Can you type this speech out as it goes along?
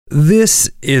This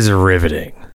is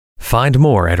riveting. Find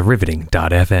more at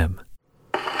riveting.fm.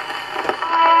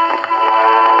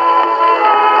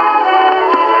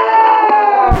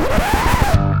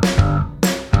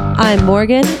 I'm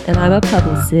Morgan, and I'm a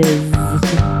publicist.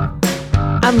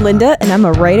 I'm Linda, and I'm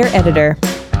a writer-editor.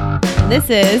 And this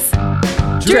is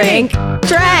Drink,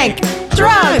 Drank,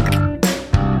 Drunk!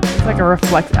 It's like a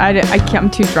reflex. I'm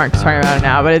too drunk to talk about it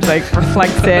now, but it's like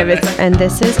reflexive. And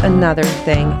this is another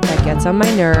thing that gets on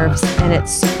my nerves, and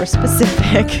it's super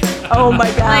specific. Oh my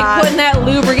God. Like putting that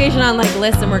lubrication on, like,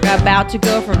 listen, we're about to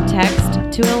go from text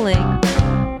to a link.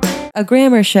 A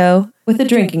grammar show with a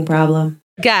drinking problem.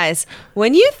 Guys,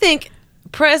 when you think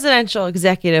presidential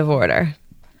executive order,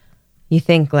 you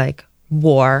think like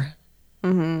war.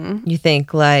 Mm-hmm. You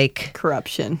think like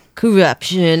corruption.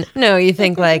 No, you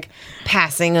think like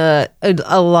passing a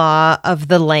law of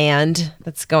the land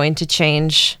that's going to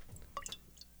change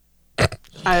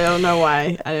I don't know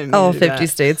why. I didn't mean all to do 50 that.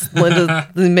 states. Linda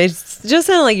made just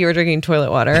sounded like you were drinking toilet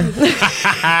water.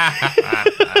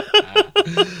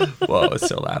 Whoa, it's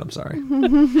so loud. I'm sorry.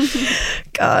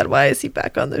 God, why is he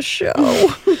back on the show?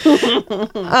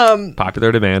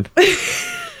 Popular demand.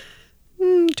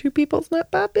 Two people's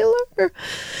not popular.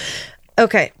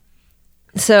 Okay.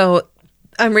 So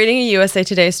I'm reading a USA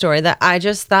Today story that I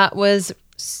just thought was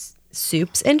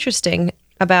soups interesting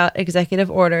about executive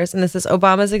orders. And this is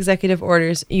Obama's executive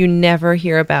orders you never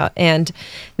hear about. And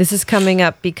this is coming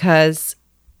up because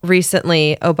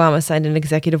recently Obama signed an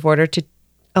executive order to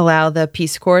allow the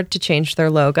Peace Corps to change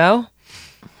their logo,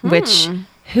 which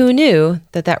who knew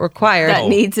that required That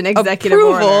needs an executive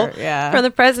approval order. Yeah. from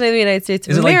the President of the United States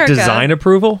of Is it America. like design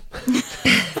approval?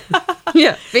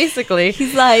 Yeah, basically.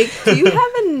 He's like, do you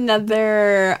have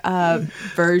another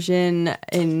version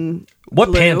in What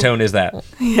blue? Pantone is that?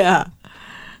 Yeah.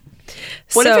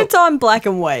 What So- if it's on black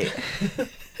and white?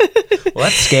 Well,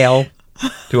 that's scale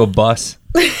to a bus.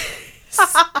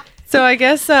 So I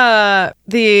guess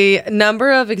the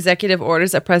number of executive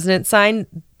orders that presidents sign,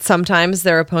 sometimes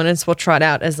their opponents will trot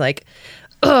out as like,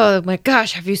 oh my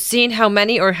gosh, have you seen how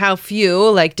many or how few,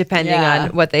 like depending Yeah. on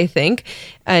what they think,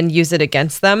 and use it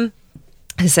against them.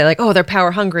 To say like, oh, they're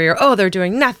power hungry, or oh, they're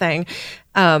doing nothing.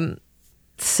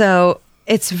 So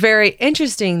it's very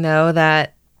interesting though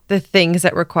that the things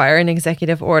that require an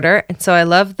executive order. And so I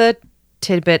love the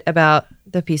tidbit about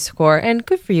the Peace Corps, and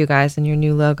good for you guys and your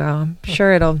new logo. I'm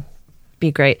sure it'll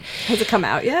be great. Has it come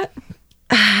out yet?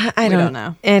 I don't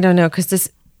know. I don't know because this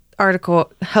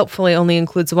article helpfully only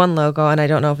includes one logo, and I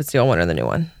don't know if it's the old one or the new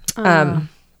one.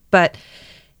 But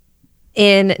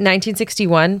in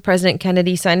 1961, President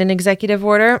Kennedy signed an executive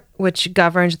order which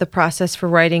governed the process for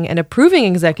writing and approving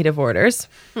executive orders.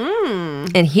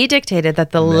 And he dictated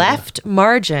that the left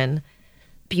margin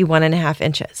be 1.5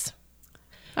 inches,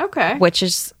 Okay. but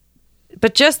just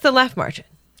the left margin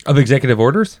Of executive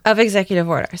orders? of executive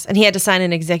orders. And he had to sign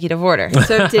an executive order.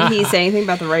 So did he say anything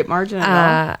about the right margin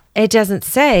at all? It doesn't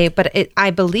say, but I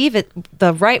believe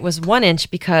the right was 1 inch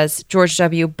because George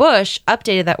W. Bush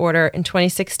updated that order in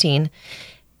 2016.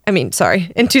 In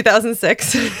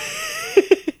 2006.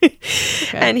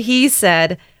 And he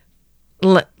said,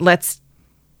 let's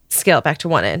scale it back to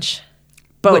 1 inch.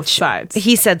 Both sides.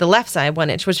 He said the left side 1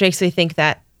 inch, which makes me think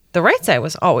that the right side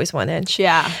was always 1 inch.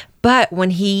 Yeah. But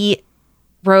when he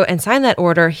wrote and signed that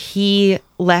order, he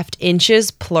left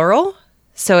inches plural.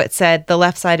 So it said the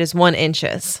left side is 1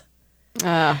 inches.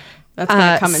 That's going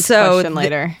to come into question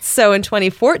later. So in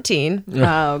 2014,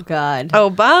 Oh, God.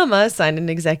 Obama signed an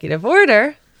executive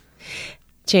order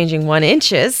changing 1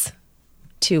 inches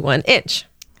to 1 inch.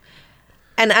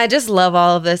 And I just love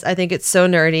all of this. I think it's so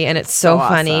nerdy and it's so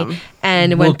funny. awesome.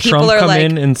 And Will when people Trump are come like,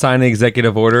 in and sign an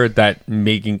executive order that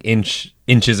making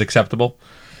inches acceptable?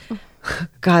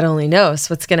 God only knows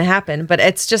what's going to happen. But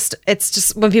it's just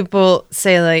when people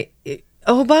say like,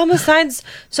 Obama signs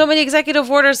so many executive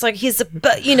orders, like he's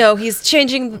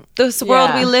changing this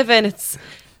world we live in. It's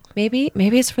maybe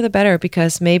it's for the better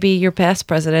because maybe your past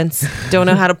presidents don't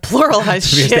know how to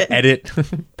pluralize He has shit. to edit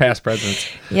past presidents.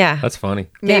 Yeah. That's funny.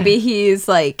 Maybe he's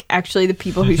like, actually the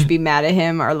people who should be mad at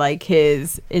him are like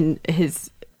his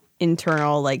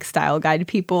internal like style guide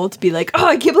people to be like, oh,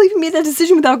 I can't believe he made that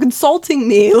decision without consulting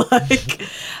me. Like,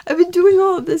 I've been doing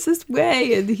all of this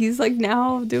way. And he's like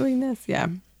now doing this. Yeah.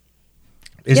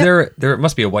 Is there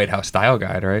must be a White House style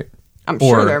guide, right? I'm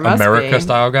sure there must America be.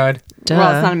 style guide?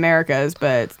 Well, it's not America's,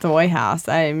 but it's the White House.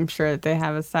 I'm sure that they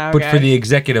have a style But guide. for the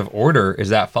executive order, is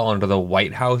that fall under the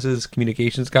White House's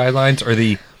communications guidelines or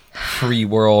the free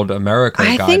world America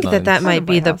guidelines? I think that might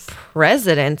be White the House.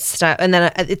 president's style. And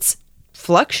then it's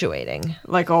fluctuating.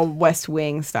 Like a West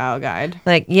Wing style guide.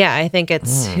 Like, yeah, I think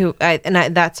it's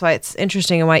that's why it's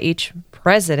interesting and why each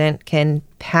president can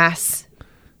pass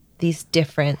these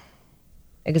different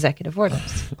executive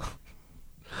orders.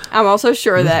 I'm also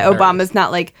sure that Obama's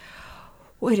not like,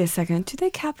 wait a second, do they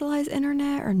capitalize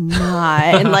internet or not?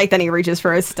 And like then he reaches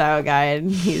for his style guide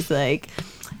and he's like,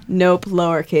 nope,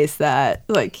 lowercase that.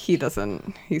 Like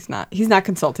he's not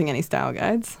consulting any style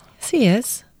guides. Yes, he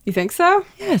is. You think so?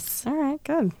 Yes. All right,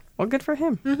 good. Well, good for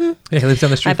him. Yeah, he lives down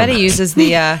the street. I bet from he us. uses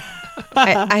the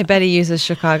I bet he uses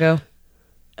Chicago.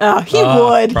 Oh, he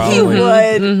would. probably. He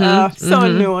would. Oh, so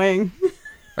annoying.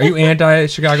 Are you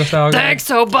anti-Chicago style? guy?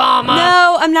 Obama.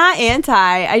 No, I'm not anti.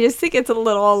 I just think it's a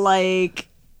little like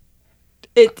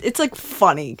it's like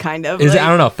funny kind of. Is it? like, I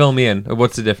don't know. Fill me in.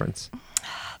 What's the difference?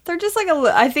 They're just like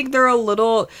I think they're a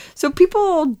little. So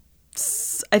people,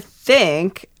 I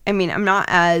think. I mean, I'm not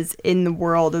as in the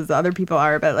world as other people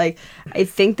are, but like I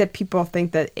think that people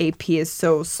think that AP is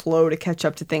so slow to catch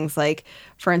up to things like,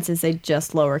 for instance, they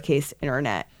just lowercase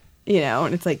internet,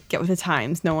 and it's like get with the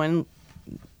times. No one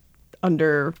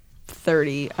under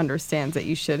 30 understands that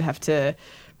you should have to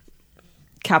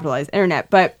capitalize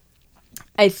internet, but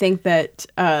I think that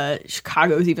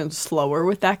Chicago's even slower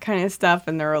with that kind of stuff,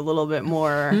 and they're a little bit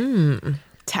more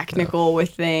technical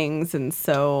with things, and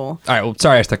so. All right. Well,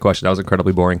 sorry I asked that question. That was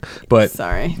incredibly boring. But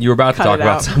Sorry. you were about to Cut talk it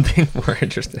about out. something more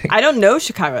interesting. I don't know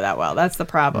Chicago that well. That's the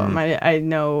problem. I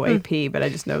know AP, but I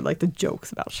just know like the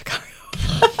jokes about Chicago.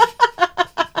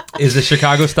 Is the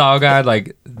Chicago style guide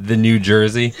like the New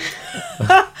Jersey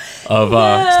of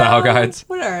style guides?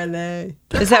 What are they?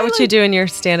 Is that what you do in your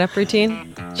stand-up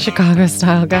routine? Chicago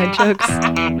style guide jokes.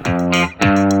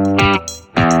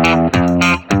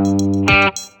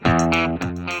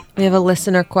 We have a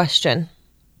listener question.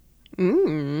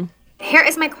 Here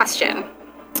is my question.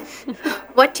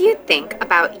 What do you think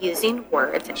about using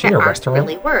words that in a aren't restaurant?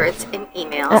 really words in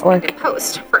emails and in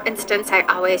post? For instance, I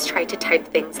always try to type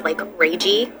things like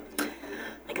ragey.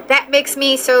 Like, that makes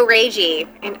me so ragey.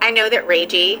 And I know that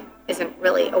ragey isn't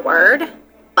really a word,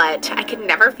 but I can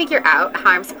never figure out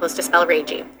how I'm supposed to spell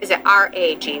ragey. Is it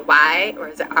R-A-G-Y or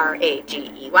is it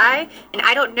R-A-G-E-Y? And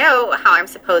I don't know how I'm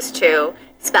supposed to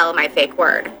spell my fake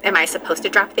word. Am I supposed to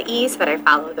drop the E so that I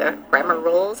follow the grammar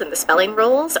rules and the spelling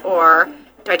rules? Or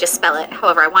do I just spell it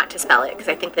however I want to spell it? Because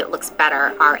I think that it looks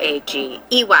better,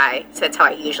 R-A-G-E-Y, so that's how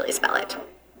I usually spell it.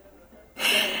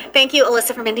 Thank you,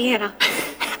 Alyssa from Indiana.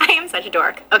 I am such a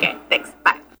dork. Okay, thanks.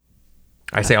 Bye.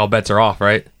 I say all bets are off,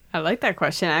 right? I like that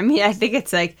question. I mean, I think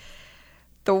it's like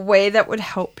the way that would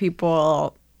help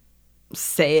people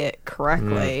say it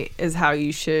correctly is how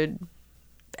you should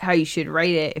write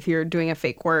it if you're doing a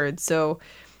fake word. So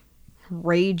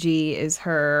ragey is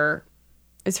her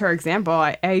example.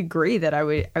 I agree that I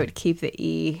would keep the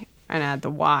E and add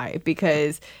the Y,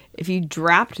 because if you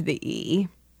dropped the E,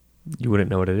 You wouldn't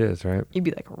know what it is, right? you'd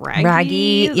be like raggy.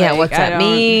 Raggy. Yeah, Like, what's I that don't-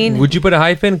 mean? Would you put a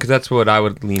hyphen? Because that's what I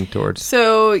would lean towards.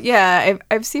 So yeah,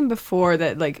 I've seen before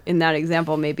that like in that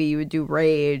example maybe you would do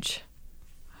rage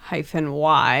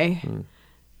 -Y.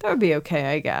 That would be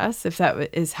okay, I guess, if that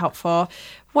is helpful.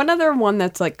 One other one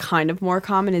that's like kind of more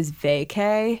common is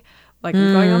vacay. Like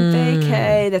I'm going on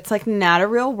vacay. That's like not a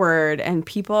real word, and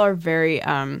people are very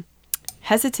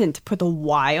hesitant to put the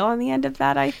Y on the end of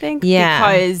that, I think. Yeah.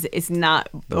 Because it's not,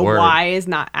 the word. Y is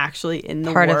not actually in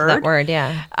the Part word. of that word,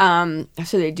 yeah.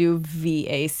 So they do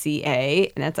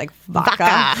VACA, and that's like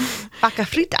vaca. Vaca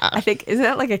frita. I think, isn't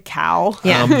that like a cow?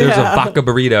 Yeah. There's a vaca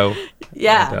burrito.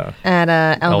 Yeah. At,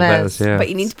 At Elvez, Elvez. yeah. But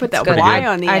you need to put that good. Y good.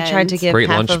 on the I end. tried to give Great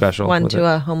half lunch of special one with to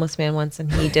it. a homeless man once,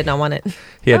 and he did not want it.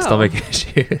 He had Oh. stomach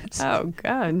issues. Oh,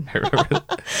 God. I remember.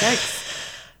 Yikes.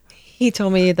 He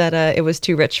told me that it was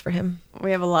too rich for him.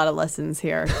 We have a lot of lessons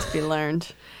here to be learned.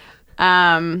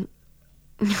 That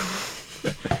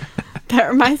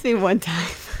reminds me one time.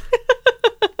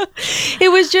 It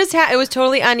was just it was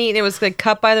totally uneaten. It was like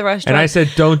cut by the restaurant. And I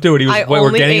said, don't do it. He was, I we're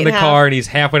only getting in ate the half. car and he's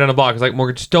halfway down the block. He's like,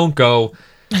 Morgan, just don't go.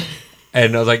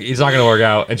 And I was like, it's not going to work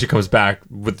out. And she comes back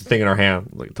with the thing in her hand.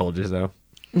 Like, told you so.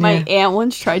 My aunt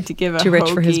once tried to give a Too rich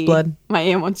for his hoagie- blood. My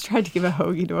aunt once tried to give a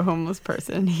hoagie to a homeless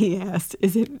person, and he asked,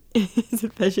 "Is it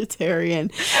vegetarian?"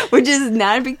 Which is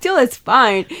not a big deal. It's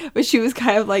fine. But she was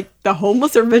kind of like, "The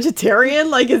homeless are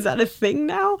vegetarian? Like, is that a thing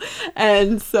now?"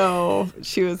 And so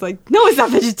she was like, "No, it's not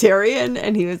vegetarian."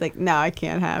 And he was like, "No, I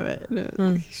can't have it." And it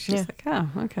was she's like, "Oh,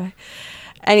 okay."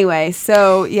 Anyway,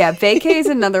 so yeah, vacay is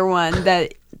another one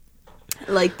that,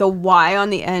 like, the Y on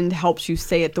the end helps you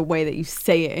say it the way that you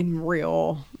say it in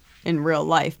real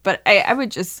life. But I would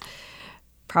just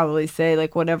probably say,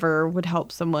 like, whatever would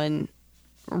help someone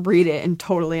read it and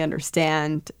totally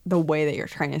understand the way that you're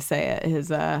trying to say it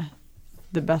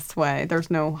the best way. There's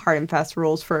no hard and fast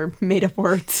rules for made up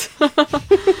words.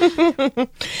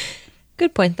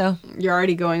 Good point, though. You're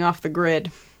already going off the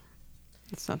grid.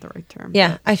 It's not the right term.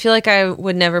 Yeah, I feel like I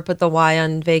would never put the Y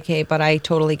on vacay, but I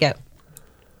totally get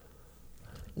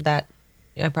that.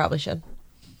 I probably should.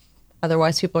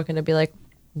 Otherwise, people are going to be like,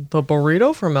 the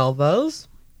burrito from Elva's?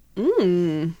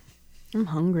 I'm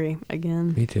hungry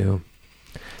again. Me too.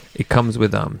 It comes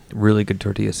with really good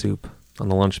tortilla soup on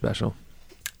the lunch special.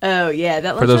 Oh, yeah.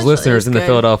 That For those listeners in the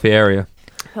Philadelphia area.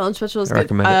 The lunch special is I good.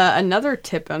 recommend it. Another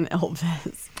tip on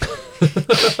Elvis.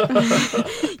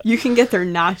 You can get their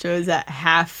nachos at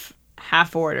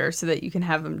half order so that you can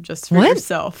have them just for What?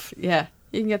 yourself. Yeah.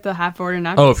 You can get the half order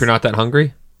nachos. Oh, if you're not that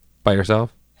hungry by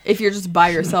yourself? If you're just by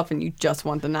yourself and you just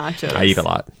want the nachos. I eat a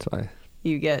lot. So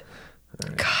You get...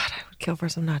 God, I would kill for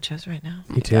some nachos right now.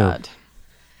 me too. God.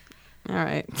 All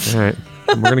right. All right.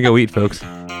 We're going to go eat, folks.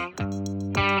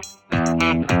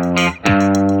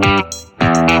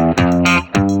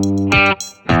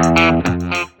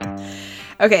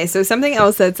 Okay, so something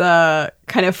else that's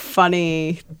kind of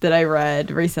funny that I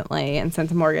read recently and sent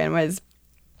to Morgan was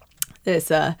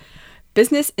this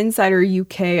Business Insider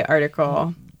UK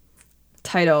article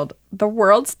titled, "The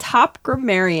World's Top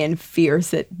Grammarian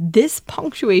Fears That This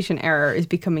Punctuation Error is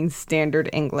Becoming Standard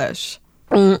English."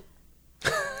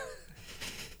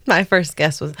 My first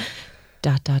guess was ...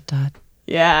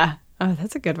 Yeah. Oh,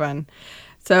 that's a good one.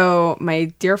 So my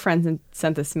dear friend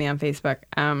sent this to me on Facebook.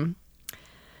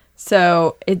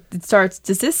 So it starts,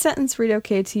 "Does this sentence read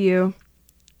okay to you?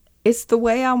 It's the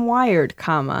way I'm wired,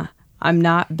 comma. I'm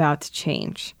not about to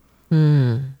change."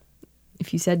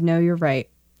 If you said no, you're right.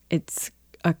 It's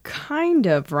a kind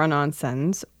of run-on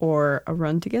sentence or a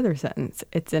run-together sentence.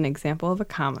 It's an example of a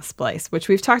comma splice, which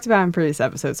we've talked about in previous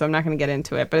episodes, so I'm not going to get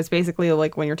into it. But it's basically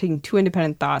like when you're taking two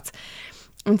independent thoughts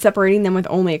and separating them with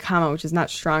only a comma, which is not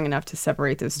strong enough to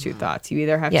separate those two thoughts. You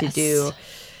either have to do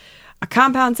a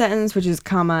compound sentence, which is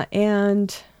comma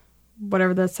and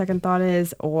whatever the second thought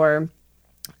is, or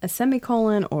a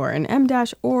semicolon or an em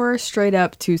dash, or straight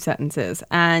up two sentences.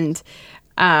 And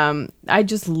I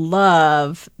just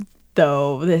love,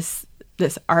 though, this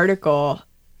article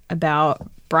about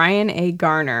Brian A.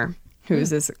 Garner,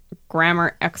 who's this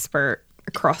grammar expert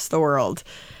across the world.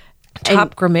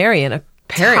 Top grammarian,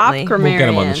 apparently. Top grammarian. We'll get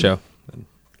him on the show and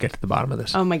get to the bottom of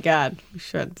this. Oh my God, we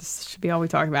should. This should be all we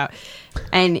talk about.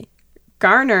 And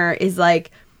Garner is like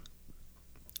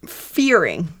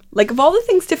fearing, like of all the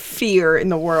things to fear in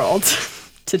the world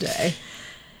today,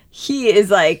 he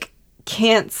is like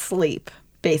can't sleep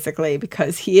basically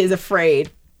because he is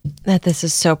afraid That this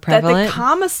is so that prevalent. the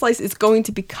comma slice is going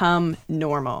to become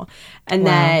normal, and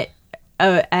that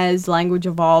as language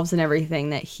evolves and everything,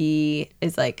 that he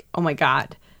is like, oh my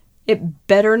God, it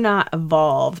better not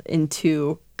evolve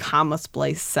into comma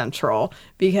splice central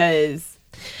because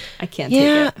I can't take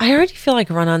it. I already feel like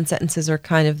run-on sentences are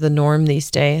kind of the norm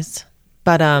these days.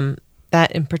 But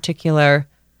that in particular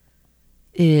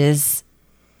is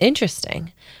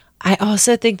interesting. I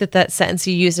also think that sentence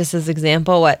you used as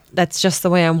example, that's just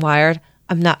the way I'm wired,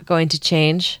 I'm not going to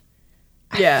change.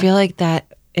 Yeah. I feel like that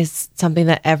is something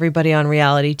that everybody on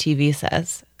reality TV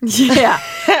says. Yeah.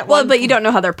 Well, but you don't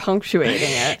know how they're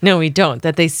punctuating it. No, we don't.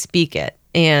 That they speak it.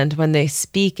 And when they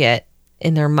speak it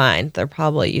in their mind, they're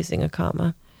probably using a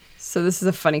comma. So this is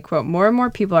a funny quote. "More and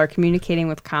more people are communicating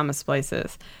with comma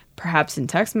splices, perhaps in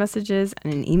text messages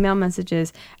and in email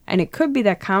messages, and it could be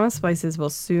that comma splices will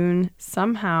soon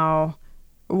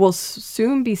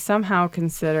be somehow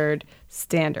considered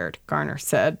standard," Garner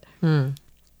said.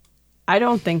 I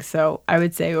don't think so. I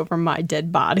would say over my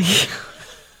dead body.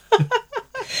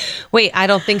 Wait, I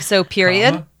don't think so,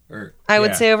 period. I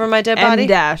would say over my dead body. M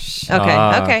dash.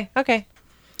 Okay.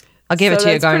 I'll give it to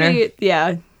you, that's Garner.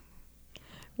 Yeah.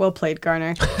 Well played,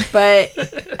 Garner. But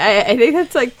I think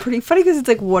that's like pretty funny because it's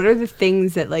like, what are the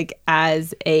things that like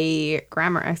as a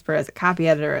grammar expert, as a copy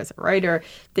editor, as a writer,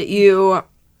 that you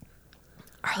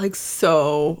are like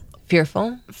so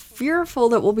Fearful? fearful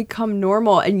that will become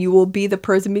normal, and you will be the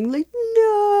person being like,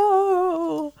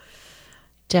 no.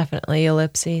 Definitely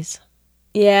ellipses.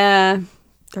 Yeah,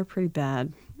 they're pretty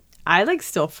bad. I like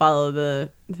still follow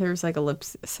there's like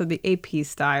ellipses. So the AP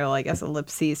style, I guess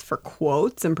ellipses for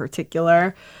quotes in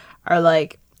particular are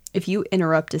like, if you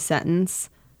interrupt a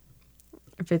sentence,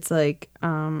 if it's like,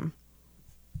 Morgan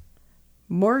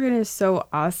is so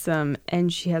awesome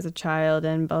and she has a child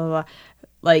and blah, blah, blah.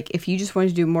 Like if you just wanted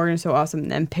to do Morgan is so awesome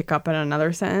and then pick up on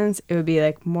another sentence, it would be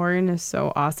like, Morgan is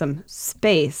so awesome,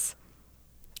 space.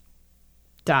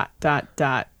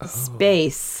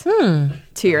 space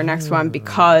to your next one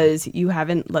because you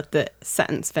haven't let the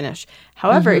sentence finish.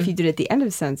 However, if you did it at the end of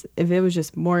the sentence, if it was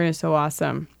just Morgan is so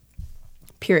awesome,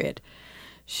 period.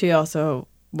 She also,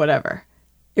 whatever.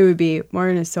 It would be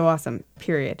Morgan is so awesome,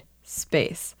 period,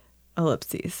 space,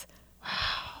 ellipses.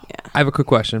 I have a quick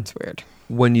question. It's weird.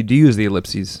 When you do use the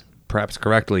ellipses, perhaps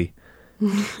correctly,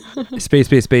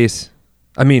 space,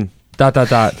 I mean, dot,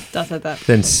 Dot.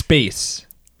 then space.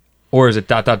 Or is it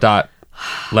dot,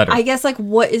 letter? I guess, like,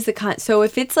 what is the so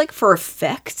if it's like for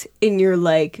effect and you're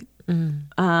like,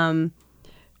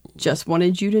 just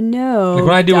wanted you to know. Like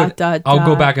when I do it, I'll go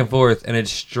dot. back and forth and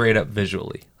it's straight up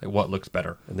visually. Like what looks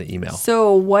better in the email.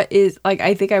 So what is, like,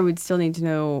 I think I would still need to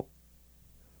know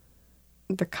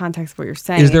the context of what you're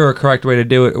saying. Is there a correct way to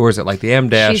do it, or is it like the M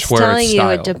dash She's where telling it's you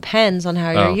styled? it depends on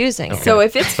how you're using it. So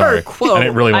if it's for a quote, I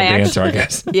didn't really want the answer, I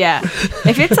guess. Yeah.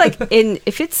 If it's like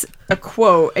if it's a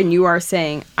quote and you are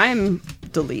saying, I'm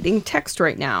deleting text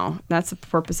right now, that's the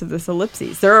purpose of this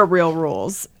ellipses. There are real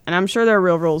rules. And I'm sure there are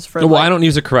real rules for Well, I don't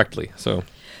use it correctly, so.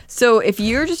 So if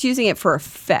you're just using it for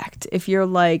effect, if you're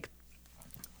like,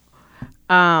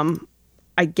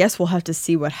 I guess we'll have to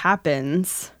see what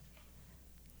happens, ...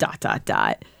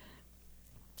 I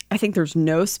think there's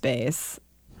no space, ...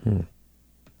 Yeah,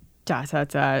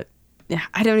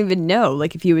 I don't even know.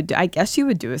 Like if you would, I guess you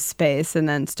would do a space and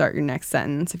then start your next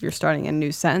sentence if you're starting a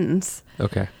new sentence.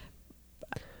 Okay.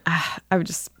 I would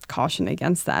just caution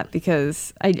against that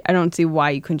because I don't see why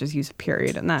you couldn't just use a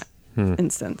period in that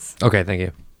instance. Okay, thank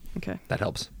you. Okay. That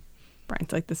helps.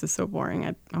 Brian's like, this is so boring.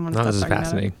 I want to No, stop this is talking about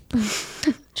fascinating.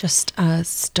 it. Just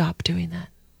stop doing that.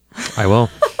 I will.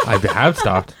 I have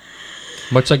stopped.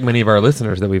 Much like many of our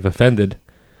listeners that we've offended.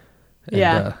 And,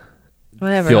 Yeah.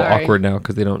 Whatever. feel Ari. awkward now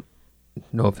because they don't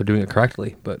know if they're doing it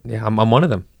correctly. But yeah, I'm one of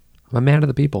them. I'm a man of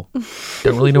the people.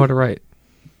 Don't really know how to write.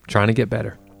 Trying to get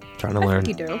better. Trying to learn.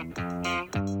 You do.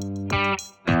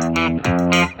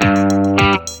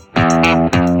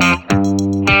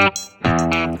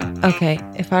 Okay,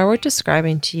 if I were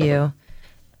describing to you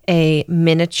a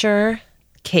miniature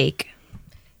cake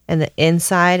and the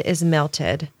inside is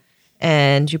melted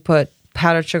and you put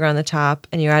powdered sugar on the top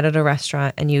and you're at a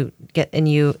restaurant and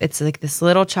it's like this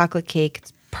little chocolate cake,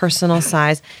 it's personal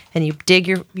size, and you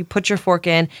put your fork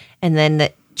in and then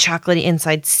the chocolatey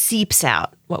inside seeps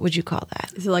out. What would you call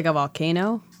that? Is it like a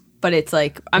volcano? But it's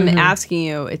like, I'm asking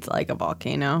you, it's like a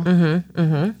volcano.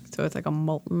 So it's like a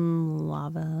molten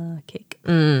lava cake.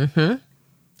 Ding,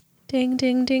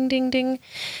 ding, ding, ding, ding.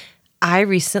 I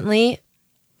recently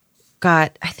I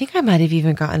think I might have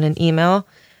even gotten an email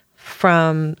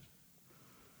from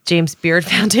James Beard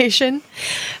Foundation.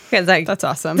 Because That's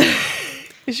awesome.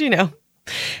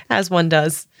 as one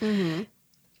does,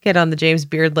 get on the James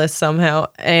Beard list somehow.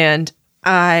 And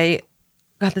I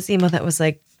got this email that was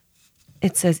like,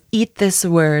 it says, eat this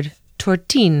word,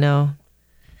 tortino.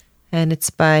 And it's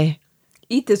by,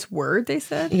 Eat this word, they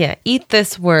said? eat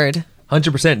this word,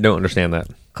 100% don't understand that.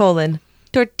 colon,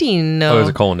 tortino. Oh, there's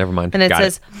a colon. Never mind. And it Got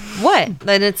says, what?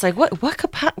 And it's like,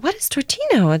 what is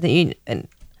tortino? And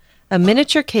a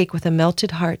miniature cake with a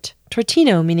melted heart.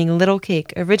 Tortino, meaning little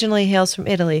cake, originally hails from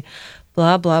Italy.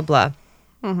 Blah, blah, blah.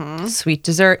 Sweet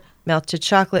dessert, melted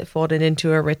chocolate folded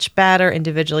into a rich batter,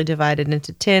 individually divided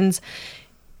into tins.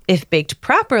 If baked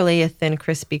properly, a thin,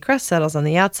 crispy crust settles on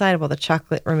the outside while the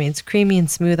chocolate remains creamy and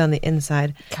smooth on the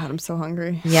inside. God, I'm so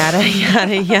hungry. Yada,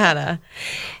 yada, yada.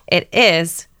 It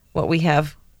is what we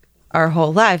have our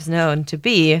whole lives known to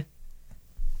be a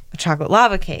chocolate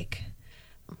lava cake.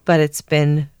 But it's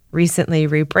been recently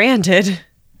rebranded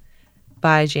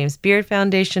by James Beard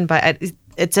Foundation.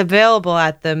 It's available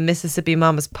at the Mississippi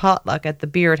Mama's Potluck at the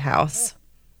Beard House.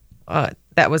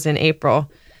 That was in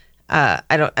April. I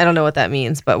don't know what that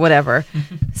means, but whatever.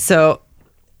 So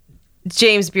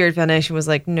James Beard Foundation was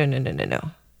like,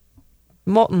 no.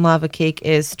 Molten lava cake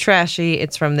is trashy.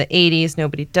 It's from the 80s.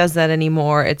 Nobody does that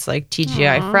anymore. It's like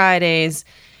TGI Fridays.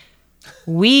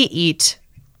 We eat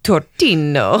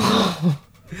tortino.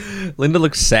 Linda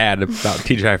looks sad about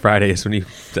TGI Fridays when you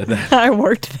said that. I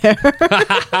worked there.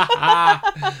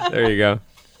 There you go.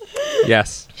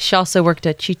 Yes. She also worked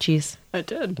at Chi-Chi's. I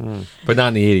did. But not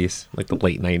in the 80s, like the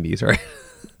late 90s, right?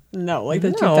 No, like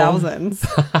the 2000s.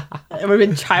 It would have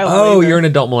been child Oh, labor. you're an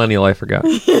adult millennial. I forgot.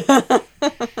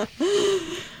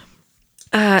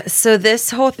 So this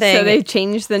whole thing So they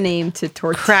changed the name to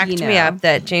Tortino. cracked me up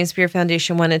that James Beard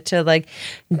Foundation wanted to like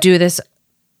do this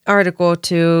article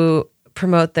to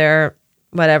promote their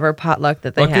whatever potluck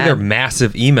that they Luckily, had. their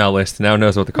massive email list now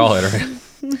knows what to call it,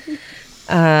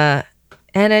 right?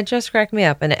 And it just cracked me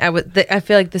up. And I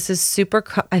feel like this is super.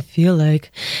 I feel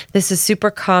like this is super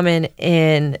common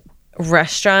in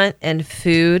restaurant and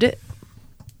food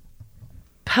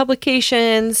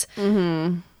publications.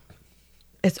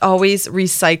 It's always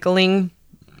recycling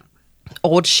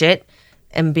old shit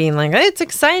and being like, it's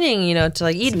exciting, you know, to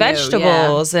like eat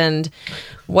vegetables and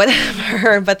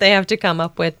whatever, but they have to come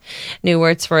up with new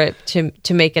words for it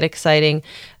to make it exciting.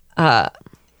 I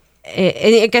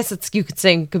guess you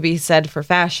could be said for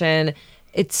fashion.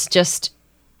 It's just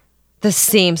the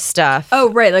same stuff. Oh,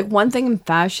 right. Like one thing in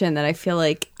fashion that I feel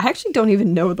like I actually don't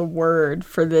even know the word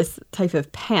for this type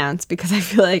of pants because I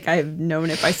feel like I've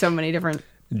known it by so many different.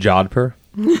 Jodhpur.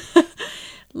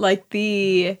 Like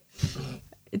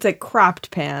it's like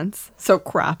cropped pants. So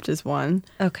cropped is one.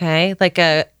 Okay, like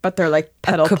but they're like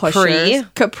pedal pushers.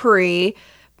 Capri,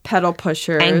 pedal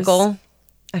pushers. Ankle.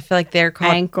 I feel like they're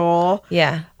called ankle.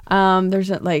 Yeah. There's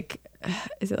is it like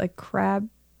crab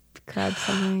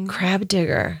something? Crab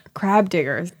digger. Crab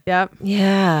diggers. Yep.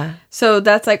 Yeah. So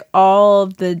that's like all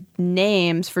the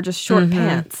names for just short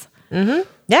pants.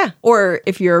 Yeah. Or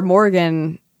if you're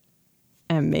Morgan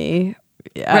and me,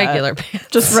 Regular pants.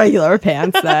 Just regular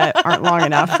pants that aren't long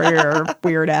enough for your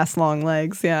weird ass long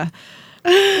legs. Yeah.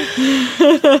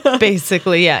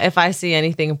 Basically, yeah. If I see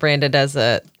anything branded as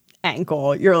a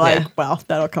ankle, you're like, well,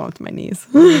 that'll come up to my knees.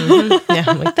 Yeah.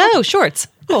 I'm like, oh, shorts.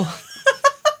 Cool.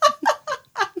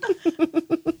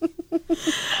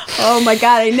 Oh my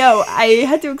God, I know. I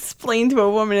had to explain to a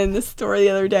woman in the store the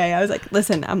other day. I was like,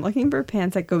 listen, I'm looking for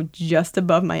pants that go just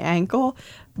above my ankle,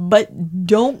 but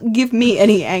don't give me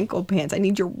any ankle pants. I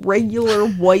need your regular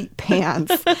white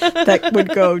pants that would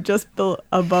go just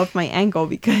above my ankle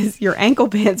because your ankle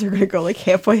pants are going to go like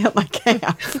halfway up my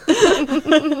calf.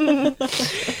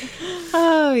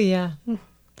 Oh, yeah.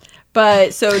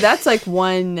 But so that's like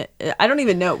one. I don't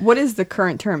even know what is the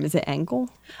current term. Is it ankle?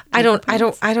 I don't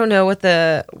know what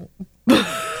the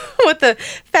what the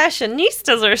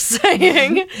fashionistas are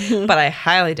saying, but I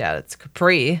highly doubt it's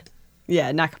capri.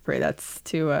 Yeah, not capri. That's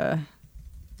too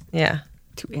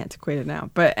antiquated now.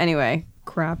 But anyway,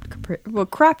 cropped capri. Well,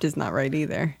 cropped is not right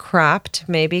either. Cropped,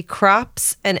 maybe.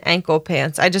 Crops and ankle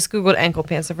pants. I just Googled ankle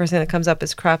pants. The first thing that comes up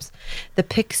is crops. The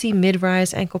Pixie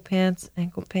mid-rise ankle pants.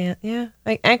 Ankle pant. Yeah.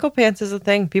 Like, ankle pants is a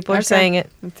thing. People are saying it.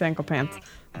 It's ankle pants.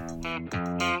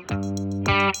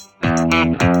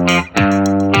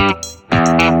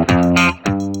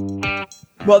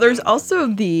 Well, there's also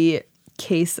the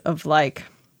case of like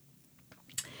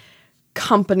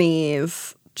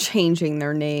companies changing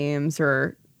their names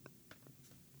or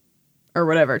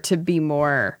whatever to be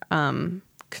more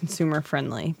consumer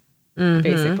friendly,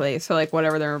 basically. So like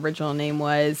whatever their original name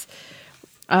was,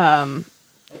 has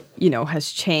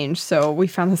changed. So we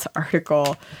found this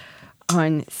article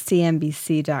on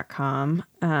CNBC.com,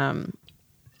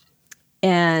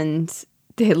 and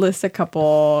they list a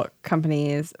couple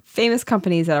companies, famous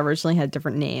companies that originally had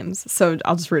different names. So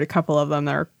I'll just read a couple of them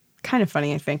that are kind of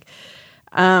funny, I think.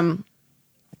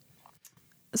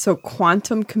 So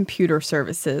Quantum Computer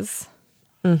Services.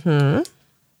 Mm-hmm.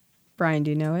 Brian,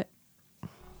 do you know it?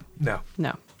 No.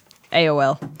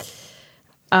 AOL.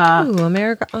 Ooh,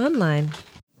 America Online.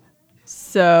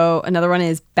 So another one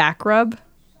is Backrub.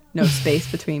 No space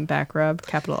between Backrub,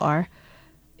 capital R.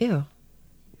 Ew.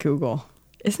 Google.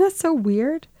 Isn't that so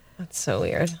weird? That's so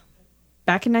weird.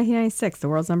 Back in 1996, the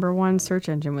world's #1 search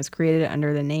engine was created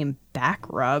under the name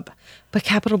Backrub. But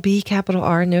capital B, capital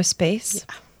R, no space?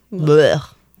 Yeah.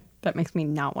 Blech. That makes me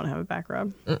not want to have a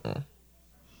Backrub.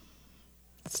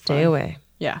 Stay away.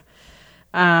 Yeah.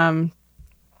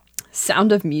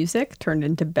 Sound of Music turned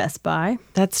into Best Buy.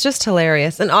 That's just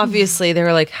hilarious. And obviously they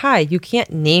were like, hi, you can't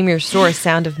name your store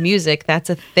Sound of Music. That's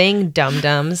a thing,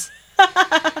 dum-dums.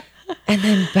 And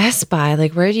then Best Buy,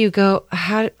 like, where do you go?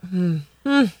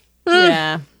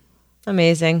 Yeah.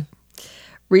 Amazing.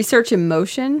 Research in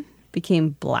Motion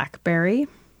became BlackBerry.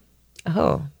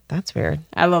 Oh, that's weird.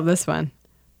 I love this one.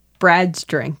 Brad's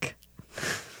Drink.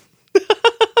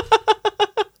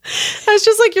 That's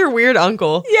just like your weird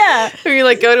uncle. Yeah. Who you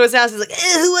like go to his house, he's like,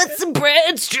 who wants some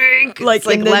Brad's Drink? Like, it's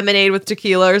like lemonade with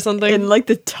tequila or something. In like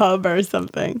the tub or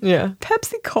something. Yeah.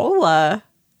 Pepsi Cola.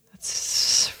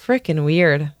 That's freaking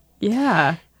weird.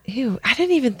 Yeah. Ew, I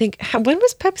didn't even think. When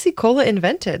was Pepsi Cola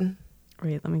invented?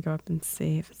 Wait, let me go up and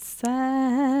see if it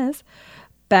says.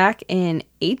 Back in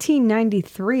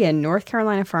 1893, a North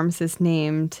Carolina pharmacist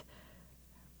named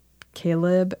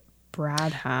Caleb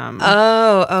Bradham.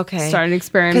 Oh, okay. Started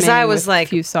experimenting because I was with like, a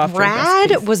few soft drink Brad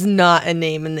recipes. was not a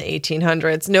name in the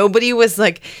 1800s. Nobody was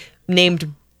like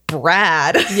named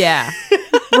Brad. Yeah,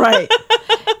 right.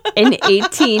 In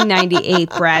 1898,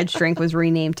 Brad's Drink was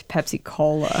renamed to Pepsi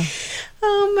Cola.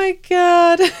 Oh my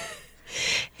God.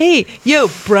 Hey, yo,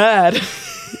 Brad.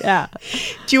 Yeah.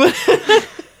 Do you want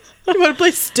You want to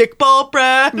play stickball,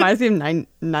 Brad? Reminds me of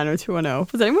 90210.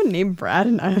 Was anyone named Brad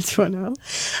in 90210?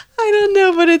 I don't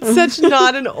know, but it's such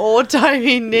not an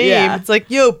old-timey name. Yeah. It's like,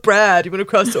 yo, Brad, you want to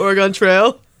cross the Oregon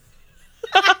Trail?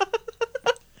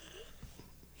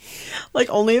 Like,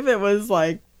 only if it was,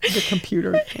 like, the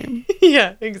computer game.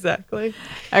 Yeah, exactly.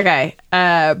 Okay.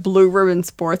 Blue Ribbon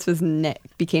Sports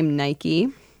became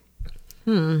Nike.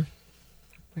 Weird.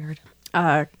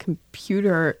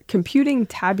 Computing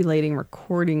Tabulating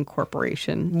Recording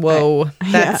Corporation. Whoa,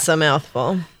 that's a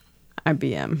mouthful.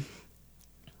 IBM.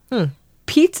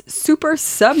 Pete's Super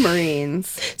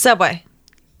Submarines. Subway.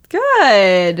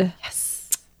 Good. Yes.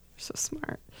 You're so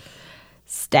smart.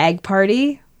 Stag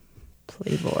Party.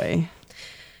 Playboy.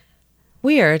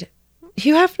 Weird.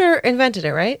 Hugh Hefner invented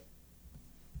it, right?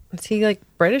 Is he like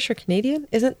British or Canadian?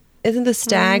 Isn't the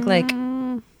stag like...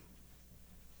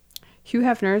 Hugh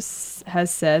Hefner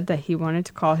has said that he wanted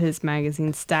to call his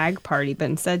magazine Stag Party, but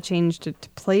instead changed it to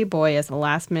Playboy as a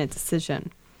last-minute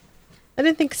decision. I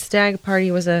didn't think Stag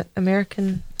Party was a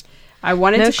American I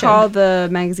wanted notion. to call the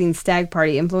magazine Stag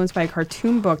Party, influenced by a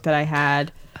cartoon book that I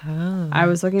had. Oh. I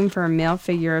was looking for a male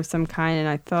figure of some kind, and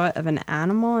I thought of an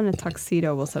animal in a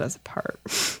tuxedo will set us apart.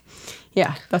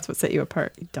 Yeah, that's what set you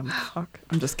apart, you dumb fuck.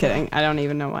 I'm just kidding. I don't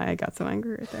even know why I got so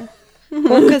angry right there.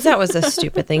 Well, because that was a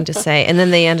stupid thing to say. And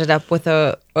then they ended up with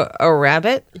a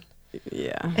rabbit.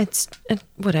 Yeah. It's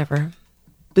whatever.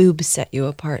 Boobs set you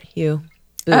apart, Hugh.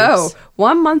 Boobs. Oh,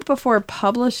 1 month before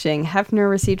publishing, Hefner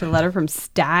received a letter from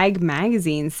Stag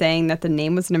magazine saying that the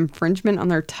name was an infringement on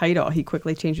their title. He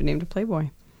quickly changed the name to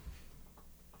Playboy.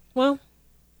 Well,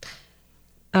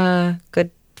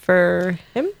 good for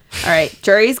him. All right,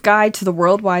 Jerry's Guide to the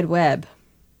World Wide Web.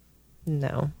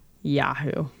 No.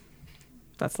 Yahoo.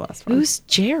 That's the last one. Who's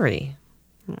Jerry?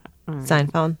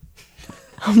 Seinfeld.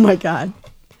 Oh my God.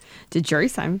 Did Jerry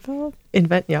Seinfeld?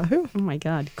 Invent Yahoo? Oh my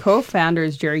God. Co-founder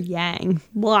is Jerry Yang.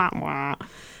 Blah, blah.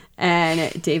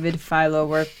 And David Philo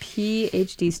were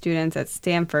PhD students at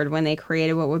Stanford when they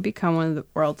created what would become one of the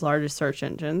world's largest search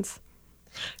engines.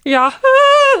 Yahoo!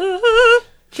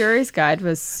 Jerry's Guide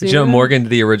was soon... Did you know Morgan did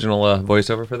the original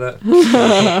voiceover for that?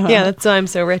 Yeah, that's why I'm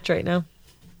so rich right now.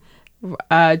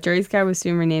 Jerry's Guide was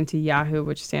soon renamed to Yahoo,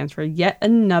 which stands for Yet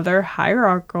Another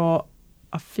Hierarchical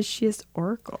Officious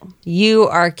Oracle. You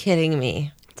are kidding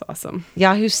me. It's awesome.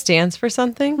 Yahoo stands for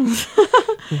something?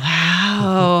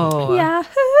 Wow. Yahoo!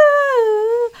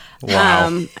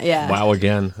 Wow. Yeah. Wow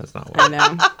again. That's not I what.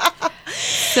 know.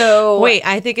 So... Wait,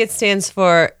 I think it stands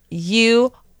for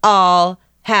you all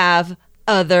have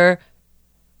other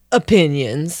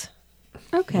opinions.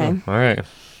 Okay. All right.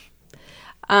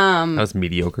 That was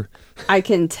mediocre. I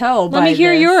can tell by Let me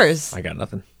hear this- yours. I got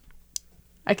nothing.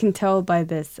 I can tell by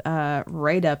this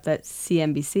write-up that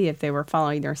CNBC, if they were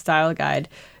following their style guide,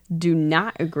 do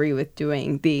not agree with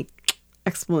doing the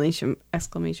exclamation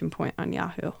point on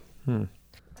Yahoo. I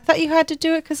thought you had to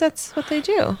do it because that's what they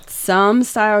do. Some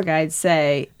style guides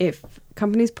say if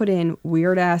companies put in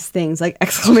weird-ass things like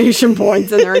exclamation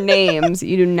points in their names,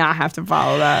 you do not have to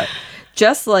follow that.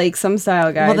 Just like some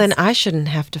style guides. Well, then I shouldn't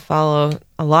have to follow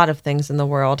a lot of things in the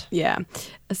world. Yeah.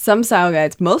 Some style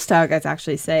guides, most style guides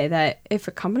actually say that if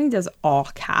a company does all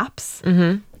caps,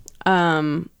 you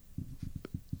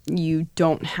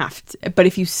don't have to. But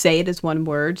if you say it as one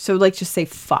word, so like just say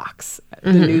Fox,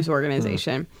 the news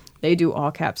organization, they do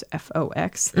all caps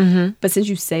FOX. But since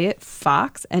you say it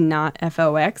Fox and not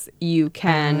FOX, you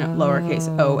can lowercase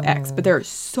OX. But there are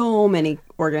so many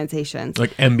organizations.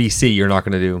 Like NBC, you're not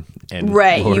going to do.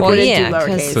 Right, you lowercase. wouldn't do yeah,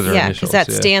 lowercase. So they're because initials, that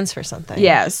yeah. stands for something.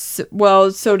 Yes.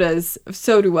 Well, so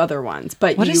do other ones.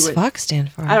 But What you does would, Fox stand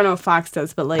for? I don't know if Fox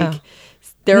does, but like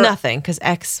there Nothing, because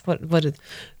X, what is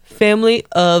family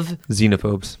of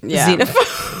Xenophobes. yeah.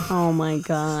 xenophobe. Oh my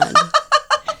God.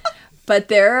 But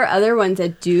there are other ones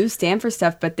that do stand for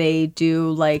stuff, but they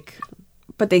do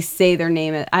but they say their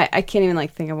name. I can't even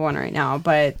think of one right now,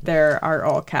 but there are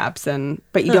all caps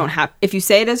but you don't have, if you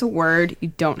say it as a word, you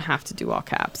don't have to do all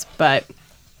caps, but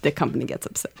the company gets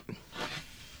upset.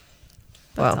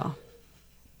 That's Well.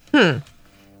 all.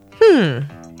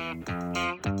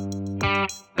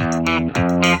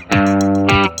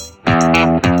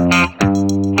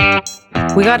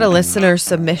 We got a listener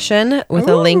submission with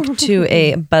a link to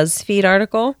a BuzzFeed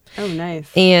article, Oh, nice.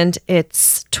 and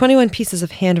it's 21 pieces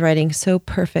of handwriting so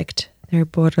perfect they're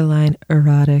borderline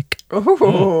erotic.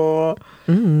 Oh.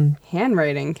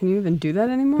 Handwriting. Can you even do that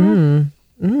anymore?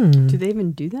 Do they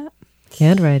even do that?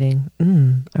 Handwriting,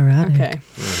 erotic. Okay.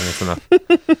 That's enough.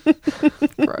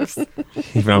 Gross.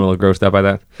 Even I'm a little grossed out by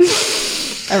that.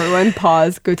 Everyone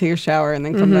pause, go take a shower, and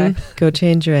then come back. Go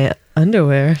change your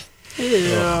underwear.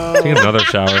 Take another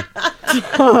shower.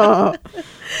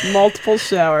 Multiple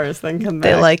showers, then come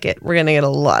back. They like it. We're gonna get a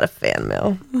lot of fan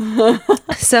mail.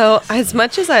 So as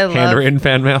much as I love Handwritten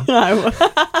fan mail.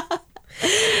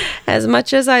 as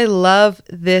much as I love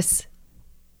this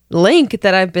link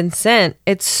that I've been sent,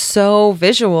 it's so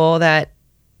visual that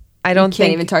I don't Can't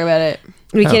think even talk about it.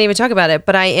 we can't even talk about it.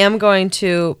 But I am going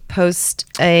to post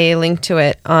a link to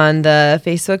it on the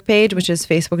Facebook page, which is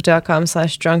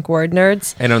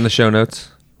facebook.com/drunkwordnerds. And on the show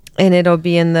notes. And it'll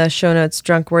be in the show notes,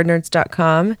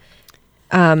 drunkwordnerds.com.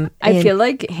 I feel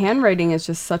like handwriting is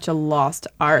just such a lost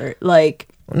art. Like,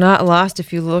 Not lost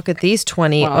if you look at these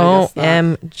 20. Well, I guess not.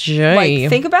 OMG. like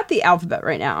think about the alphabet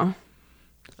right now.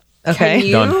 Okay. Can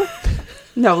you? Done.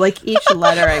 No, like each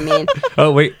letter. I mean,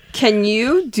 Oh, wait. can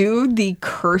you do the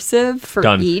cursive for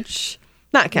Done. each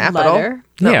Not capital. letter?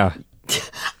 Yeah.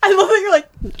 I love that you're like,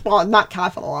 well, not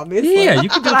capital, obviously. Yeah, you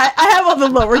can do But I have all the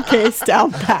lowercase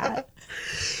down pat.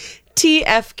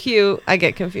 TFQ. I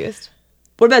get confused.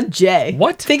 What about J?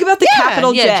 What? Think about the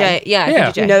capital yeah, J. Yeah, I Yeah.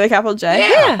 think You J. know the capital J?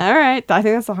 Yeah. All right. I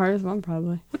think that's the hardest one,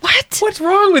 probably. What? What's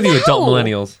wrong with you, adult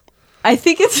millennials? I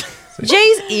think it's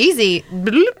J's easy.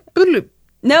 Bloop, bloop.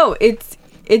 no. It's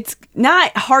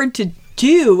not hard to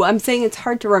do. I'm saying it's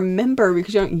hard to remember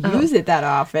because you don't use it that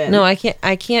often. No, I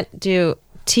can't do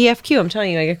TFQ. I'm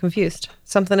telling you, I get confused.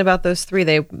 Something about those three,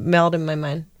 they meld in my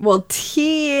mind. Well,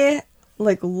 T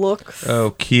like looks.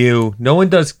 Oh, Q. No one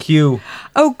does Q.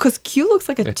 Oh, because Q looks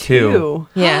like a two. two.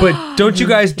 Yeah. But don't you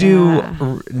guys do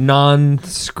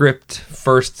non-script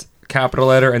first capital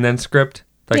letter and then script?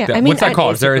 Like Yeah, that? I mean, What's that I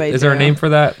called? Is there basically a do. name for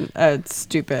that? It's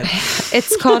stupid.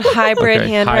 It's called hybrid Okay,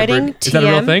 handwriting. hybrid. Is that a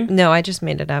real TM. thing? No, I just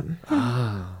made it up.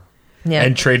 Yeah.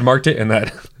 And trademarked it in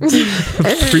that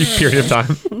brief period of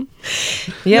time.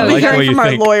 Yeah, I We're like the way hearing you from our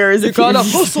think. lawyers. If you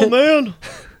hustle, man.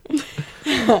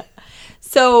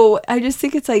 So I just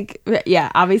think it's like,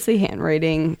 yeah, obviously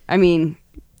handwriting. I mean,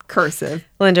 cursive.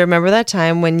 Linda, remember that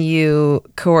time when you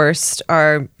coerced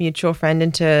our mutual friend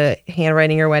into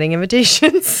handwriting your wedding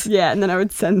invitations? Yeah, and then I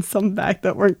would send some back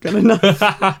that weren't good enough.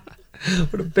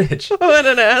 What a bitch. What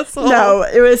an asshole. No,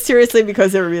 it was seriously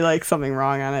because there would be like something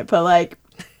wrong on it. But like,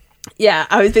 yeah,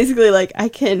 I was basically like, I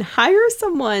can hire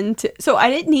someone to. So I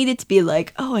didn't need it to be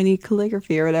like, oh, I need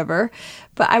calligraphy or whatever.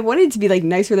 But I wanted it to be like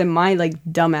nicer than my like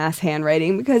dumbass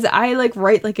handwriting because I like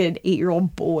write like an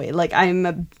 8-year-old boy. Like I'm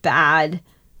a bad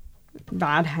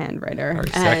handwriter. Very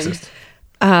And- sexist.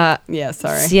 Yeah,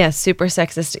 sorry. Yeah, super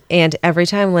sexist. And every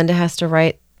time Linda has to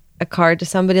write a card to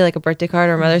somebody, like a birthday card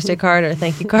or a Mother's Day card or a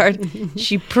thank you card,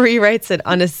 she pre-writes it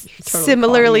on a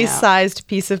similarly calling me out. sized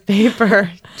piece of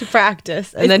paper to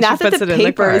practice, and It's then she not puts that it the in the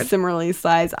paper card. is similarly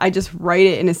sized. I just write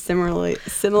it in a similar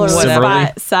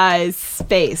Similarly? size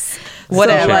space.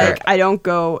 Whatever. So like I don't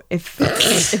go if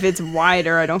it's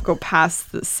wider, I don't go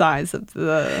past the size of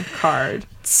the card.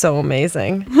 So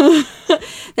amazing.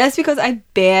 That's because I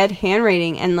have bad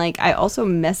handwriting and like I also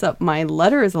mess up my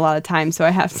letters a lot of times. So I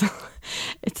have to.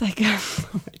 It's like oh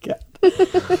my god.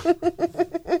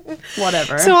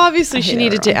 Whatever. So obviously I she hate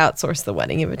needed to everyone. outsource the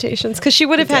wedding invitations because she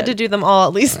would have had to do them all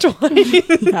at least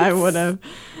twice. I would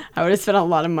have spent a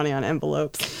lot of money on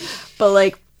envelopes. But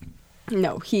like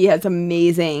no, he has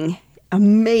amazing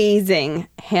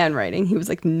handwriting. He was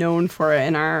like known for it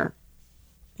in our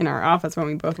office when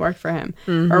we both worked for him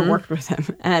or worked with him.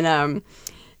 And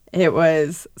it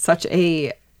was such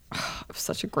a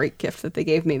great gift that they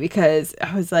gave me because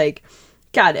I was like,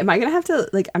 God, am I gonna have to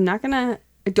like I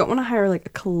don't want to hire like a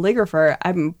calligrapher.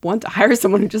 I want to hire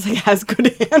someone who just like has good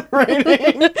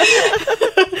handwriting.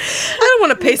 I don't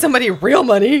want to pay somebody real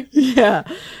money. Yeah.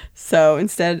 So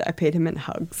instead, I paid him in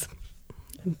hugs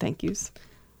and thank yous.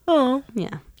 Oh,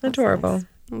 Yeah. adorable. Nice.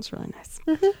 That was really nice.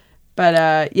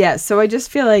 But yeah, so I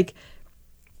just feel like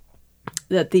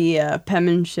that the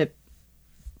penmanship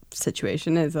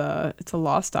situation is it's a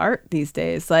lost art these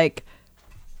days. Like,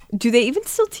 do they even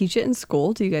still teach it in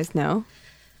school? Do you guys know?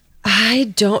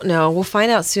 I don't know. We'll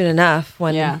find out soon enough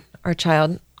when Yeah. our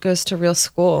child goes to real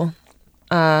school.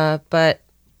 But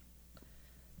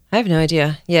I have no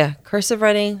idea. Yeah, cursive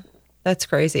writing, that's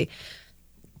crazy.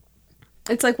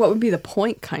 It's like, what would be the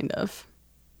point, kind of?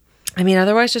 I mean,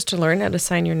 otherwise just to learn how to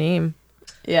sign your name.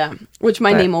 Yeah. Which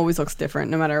my But- name always looks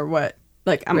different, no matter what.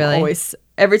 Like, I'm Really? always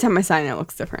every time I sign it, it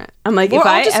looks different. I'm like, We're if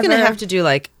all I just ever gonna have to do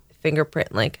like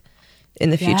fingerprint, like in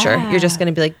the future. You're just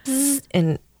gonna be like, "Bzz,"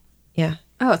 and yeah.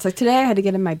 Oh, it's like today I had to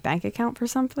get in my bank account for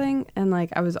something and like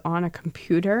I was on a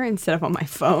computer instead of on my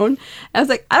phone. I was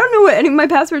like, I don't know what any of my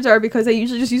passwords are because I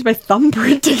usually just use my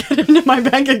thumbprint to get into my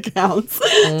bank accounts.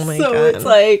 Oh my so God. it's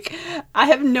like I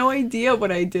have no idea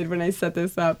what I did when I set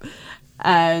this up.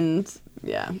 And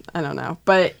yeah, I don't know.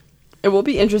 But It will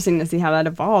be interesting to see how that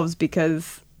evolves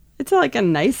because it's like a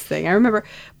nice thing. I remember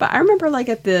like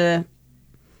at the,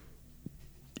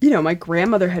 my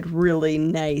grandmother had really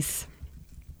nice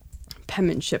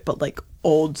penmanship, but like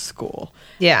old school.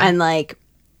 Yeah. And like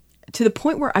to the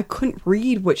point where I couldn't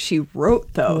read what she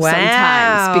wrote though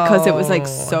sometimes because it was like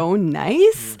so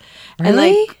nice. And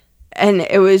Really? like, and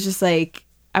it was just like,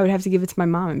 I would have to give it to my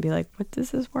mom and be like, what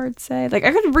does this word say? Like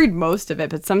I could read most of it,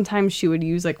 but sometimes she would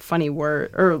use like funny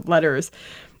word or letters.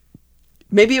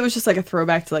 Maybe it was just like a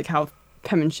throwback to like how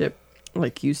penmanship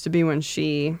like used to be when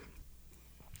she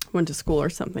went to school or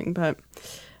something, but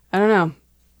I don't know.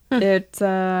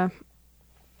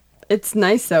 It's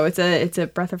nice though. It's a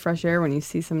breath of fresh air when you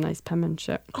see some nice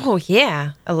penmanship. Oh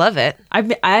yeah, I love it. I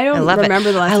don't love it.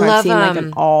 remember the last I time I've love, seen like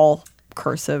an all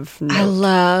cursive note. I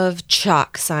love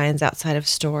chalk signs outside of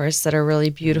stores that are really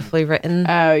beautifully written.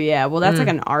 Oh yeah, well that's like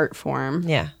an art form.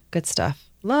 Yeah, good stuff.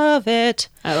 Love it.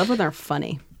 I love when they're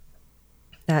funny.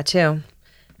 That too.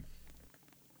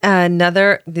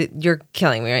 You're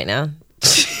killing me right now.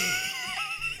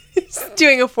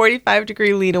 Doing a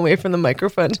 45-degree lean away from the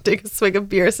microphone to take a swig of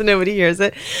beer so nobody hears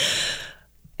it.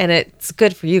 And it's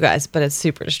good for you guys, but it's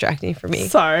super distracting for me.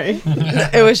 Sorry.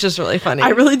 It was just really funny. I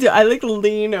really do. I like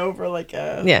lean over like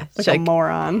a a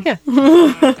moron. Yeah.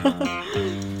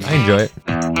 I enjoy it.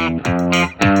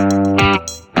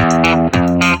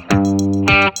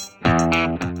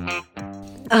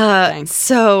 Thanks.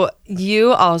 So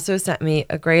you also sent me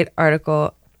a great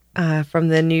article from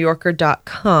the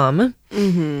NewYorker.com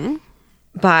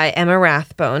by Emma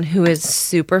Rathbone, who is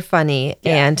super funny,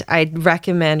 and I'd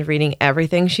recommend reading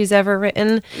everything she's ever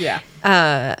written. Yeah.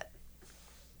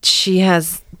 She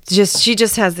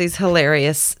just has these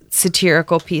hilarious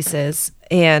satirical pieces,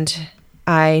 and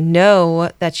I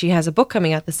know that she has a book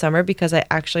coming out this summer because I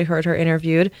actually heard her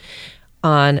interviewed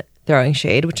on Throwing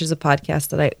Shade, which is a podcast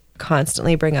that I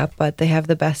constantly bring up, but they have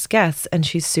the best guests, and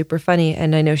she's super funny,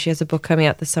 and I know she has a book coming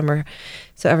out this summer,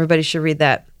 so everybody should read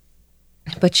that.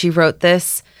 But she wrote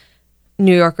this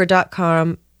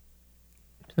NewYorker.com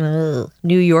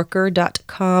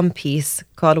piece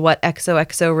called What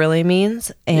XOXO Really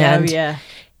Means, and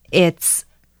it's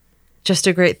just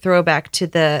a great throwback to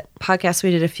the podcast we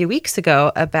did a few weeks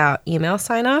ago about email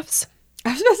sign-offs. I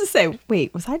was supposed to say,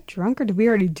 wait, was I drunk or did we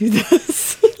already do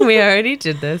this? We already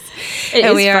did this. It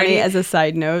is funny as a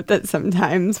side note that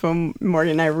sometimes when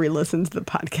Morgan and I re-listen to the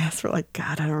podcast, we're like,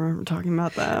 God, I don't remember talking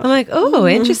about that. I'm like, oh,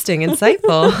 interesting,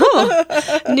 insightful.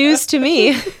 Oh, news to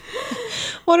me.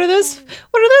 What are those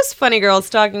funny girls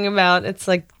talking about? It's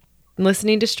like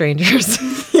listening to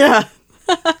strangers. Yeah.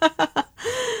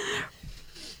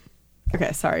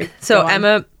 Okay, sorry. So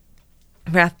Emma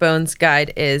Rathbone's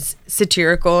guide is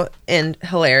satirical and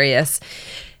hilarious,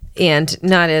 and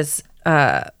not as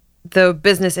the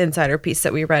Business Insider piece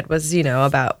that we read was,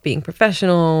 about being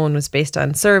professional and was based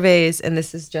on surveys, and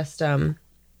this is just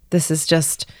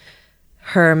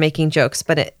her making jokes,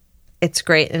 but it's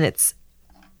great, and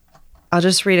I'll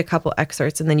just read a couple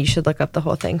excerpts and then you should look up the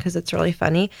whole thing because it's really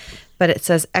funny. But it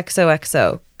says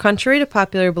XOXO. Contrary to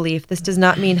popular belief, this does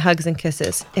not mean hugs and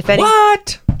kisses.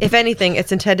 If anything,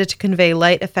 it's intended to convey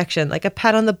light affection, like a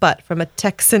pat on the butt from a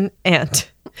Texan aunt.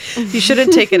 You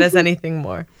shouldn't take it as anything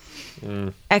more.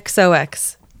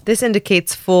 XOX. This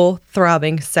indicates full,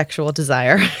 throbbing sexual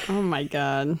desire. Oh my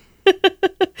God.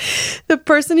 The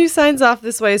person who signs off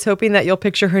this way is hoping that you'll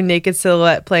picture her naked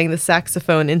silhouette playing the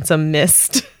saxophone in some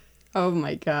mist. Oh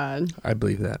my God. I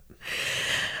believe that.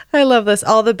 I love this.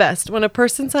 All the best. When a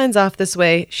person signs off this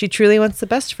way, she truly wants the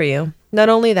best for you. Not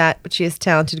only that, but she is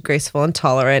talented, graceful, and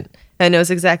tolerant, and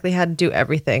knows exactly how to do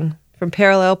everything, from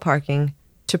parallel parking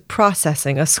to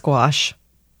processing a squash.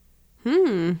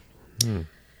 Sounds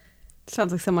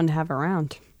like someone to have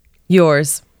around.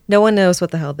 Yours. No one knows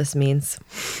what the hell this means.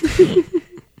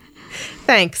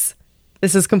 Thanks.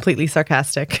 This is completely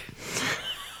sarcastic.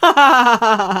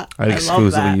 I'd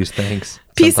exclusively use thanks.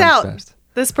 Peace Sometimes out. best.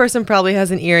 This person probably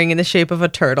has an earring in the shape of a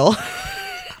turtle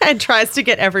and tries to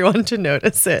get everyone to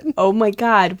notice it. Oh my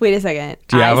God. Wait a second.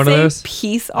 Do you have one of those?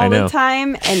 Peace I all the know.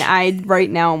 time. And right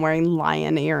now I'm wearing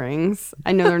lion earrings.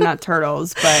 I know they're not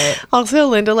turtles, but Also,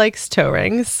 Linda likes toe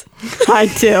rings.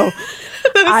 I do.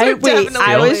 I definitely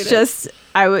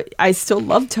still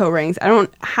love toe rings. I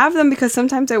don't have them because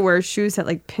sometimes I wear shoes that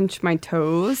like pinch my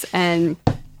toes and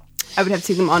I would have to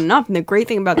take them on and off. And the great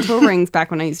thing about toe rings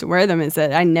back when I used to wear them is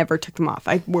that I never took them off.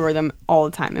 I wore them all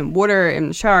the time in water, in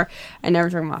the shower. I never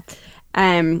took them off.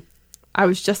 I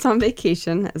was just on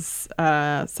vacation, as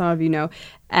some of you know,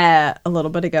 a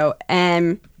little bit ago,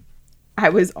 and I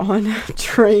was on a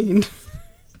train.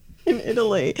 in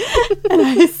Italy, and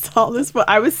I saw this.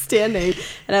 I was standing,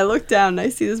 and I looked down, and I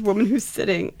see this woman who's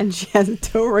sitting, and she has a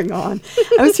toe ring on.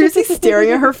 I was seriously staring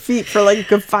at her feet for like a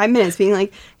good 5 minutes, being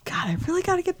like, God, I really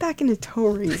got to get back into toe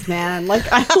rings, man. Like,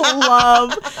 I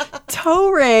love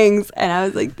toe rings. And I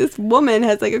was like, this woman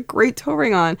has like a great toe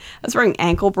ring on. I was wearing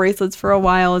ankle bracelets for a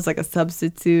while as like a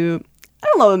substitute. I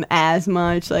don't love them as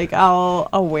much. Like, I'll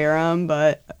wear them,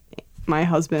 but my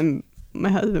husband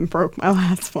broke my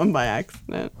last one by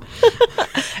accident.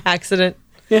 Accident?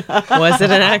 Yeah. Was it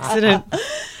an accident?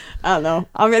 I don't know.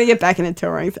 I'm going to get back into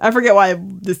toe rings. I forget why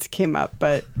this came up,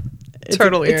 but it's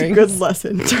earrings. It's a good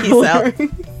lesson. Peace out.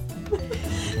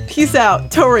 Peace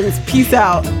out. Toe rings. Peace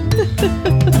out.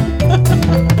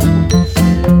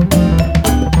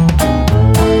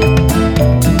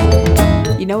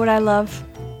 You know what I love?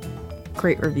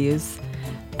 Great reviews.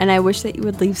 And I wish that you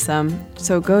would leave some.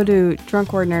 So go to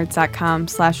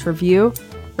drunkwordnerds.com/review.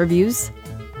 Reviews?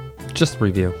 Just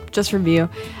review. Just review.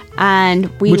 And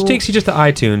Which takes you just to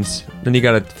iTunes. Then you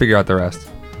got to figure out the rest.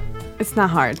 It's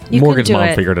not hard. Morgan's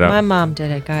mom figured it out. My mom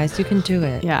did it, guys. You can do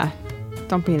it. Yeah.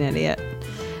 Don't be an idiot.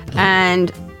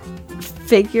 And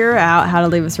figure out how to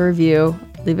leave us a review.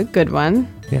 Leave a good one,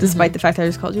 despite the fact that I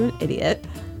just called you an idiot.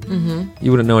 Mm-hmm.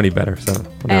 You wouldn't know any better, so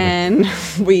whatever. And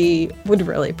we would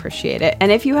really appreciate it.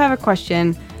 And if you have a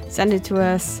question, send it to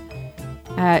us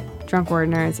at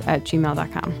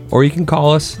drunkwordnerds@gmail.com. Or you can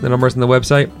call us. The number's on the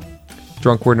website,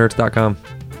 drunkwordnerds.com.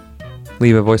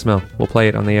 Leave a voicemail. We'll play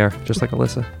it on the air, just like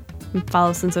Alyssa. And follow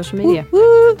us on social media.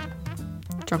 Woo.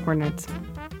 Drunk Word Nerds.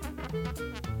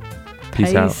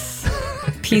 Peace out.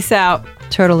 Peace out.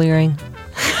 Turtle earring.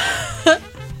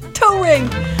 Toe ring.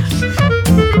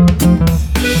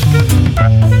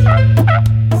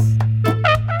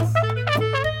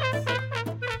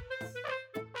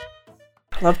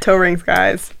 Love toe rings,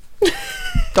 guys.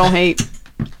 Don't hate.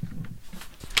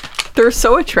 They're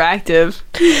so attractive.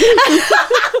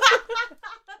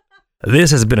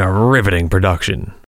 This has been a riveting production